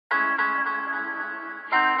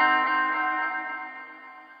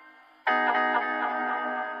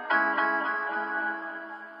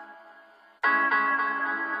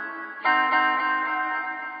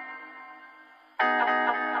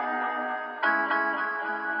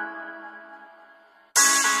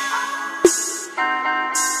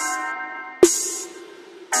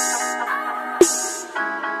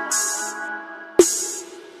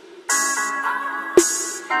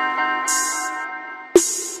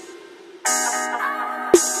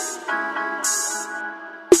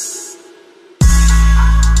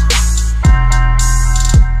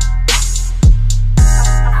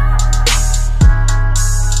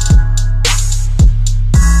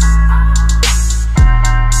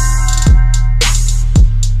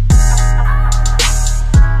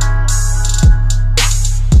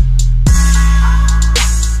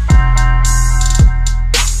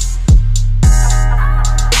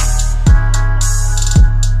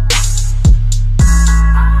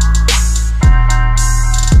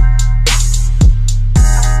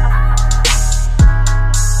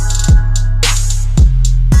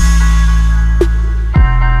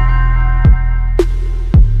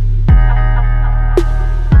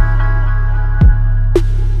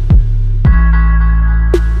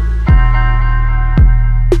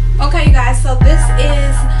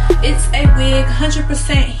It's a wig,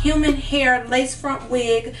 100% human hair lace front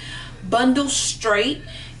wig, bundle straight,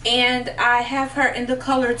 and I have her in the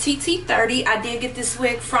color TT30. I did get this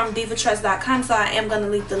wig from divatress.com, so I am going to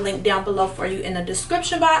leave the link down below for you in the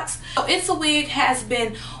description box. So It's a Wig has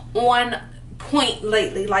been on point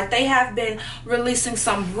lately. Like, they have been releasing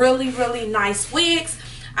some really nice wigs.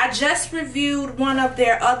 I just reviewed one of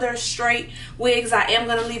their other straight wigs. I am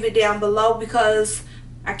going to leave it down below because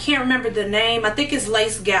I can't remember the name. I think it's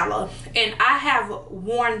Lace Gala, and I have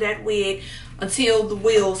worn that wig until the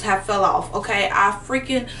wheels have fell off. Okay, I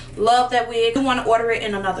freaking love that wig. I want to order it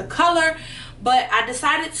in another color, but I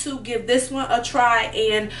decided to give this one a try,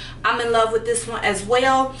 and I'm in love with this one as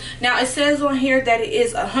well. Now, it says on here that it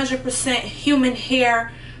is 100% human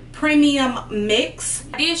hair premium mix.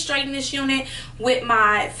 I did straighten this unit with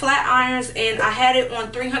my flat irons, and I had it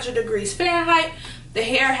on 300 degrees Fahrenheit. The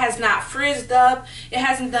hair has not frizzed up. It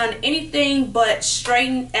hasn't done anything but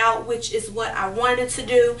straighten out, which is what I wanted to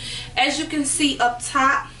do. As you can see up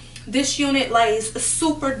top, this unit lays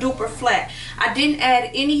super duper flat. I didn't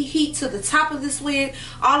add any heat to the top of this wig.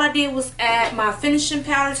 All I did was add my finishing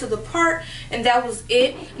powder to the part, and that was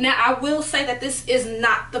it. Now, I will say that this is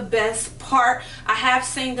not the best part. I have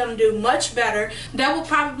seen them do much better. That will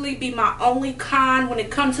probably be my only con when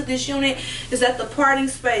it comes to this unit, is that the parting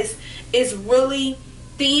space is really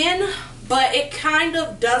thin, but it kind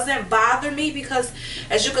of doesn't bother me because,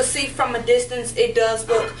 as you can see from a distance, it does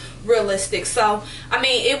look realistic. So, I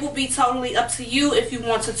mean, it will be totally up to you. If you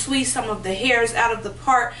want to tweeze some of the hairs out of the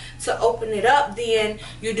part to open it up, then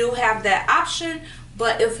you do have that option.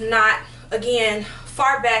 But if not, again,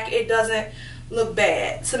 far back, it doesn't look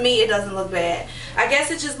bad. To me, it doesn't look bad. I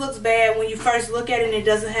guess it just looks bad when you first look at it and it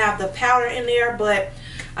doesn't have the powder in there, but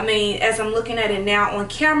I mean, as I'm looking at it now on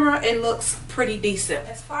camera, it looks pretty decent.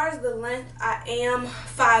 As far as the length, I am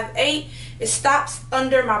 5'8". It stops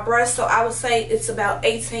under my breast, so I would say it's about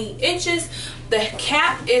 18 inches. The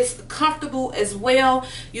cap is comfortable as well.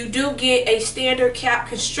 You do get a standard cap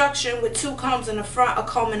construction with 2 combs in the front, a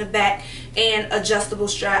comb in the back, and adjustable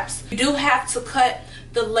straps. You do have to cut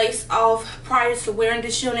the lace off prior to wearing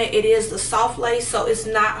this unit. It is the soft lace, so it's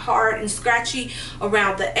not hard and scratchy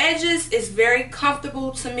around the edges. It's very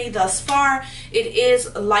comfortable to me thus far. It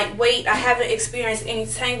is lightweight. I haven't experienced any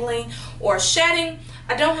tangling or shedding.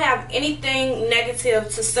 I don't have anything negative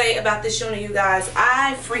to say about this unit, you guys.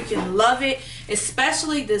 I freaking love it,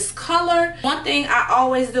 especially this color. One thing I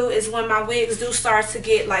always do is when my wigs do start to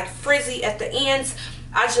get like frizzy at the ends,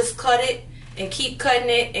 I just cut it and keep cutting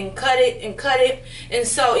it and cut it and cut it, and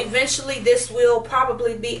so eventually this will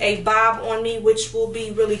probably be a bob on me, which will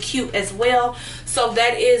be really cute as well. So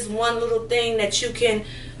that is one little thing that you can,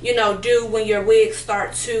 you know, do when your wigs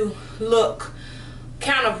start to look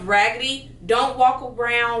kind of raggedy. Don't walk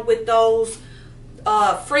around with those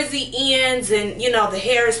frizzy ends and, you know, the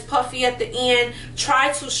hair is puffy at the end.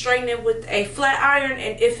 Try to straighten it with a flat iron,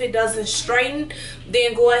 and if it doesn't straighten,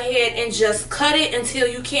 then go ahead and just cut it until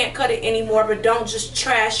you can't cut it anymore, but don't just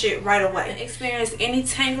trash it right away. Experience any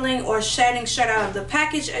tangling or shedding straight out of the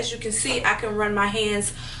package. As you can see, I can run my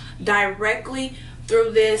hands directly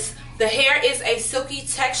through this. The hair is a silky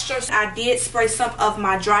texture. I did spray some of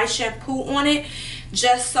my dry shampoo on it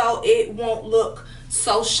just so it won't look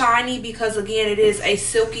so shiny, because again, it is a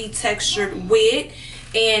silky textured wig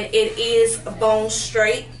and it is bone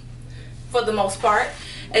straight for the most part.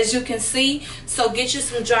 as you can see. So get you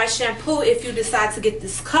some dry shampoo if you decide to get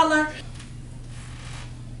this color.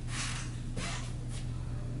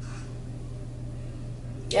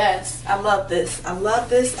 Yes, I love this. I love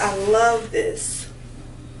this. I love this.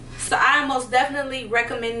 So I am most definitely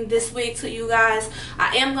recommending this wig to you guys.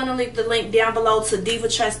 I am going to leave the link down below to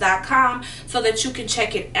divatress.com so that you can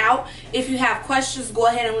check it out. If you have questions, go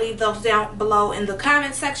ahead and leave those down below in the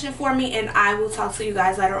comment section for me, and I will talk to you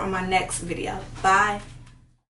guys later on my next video. Bye.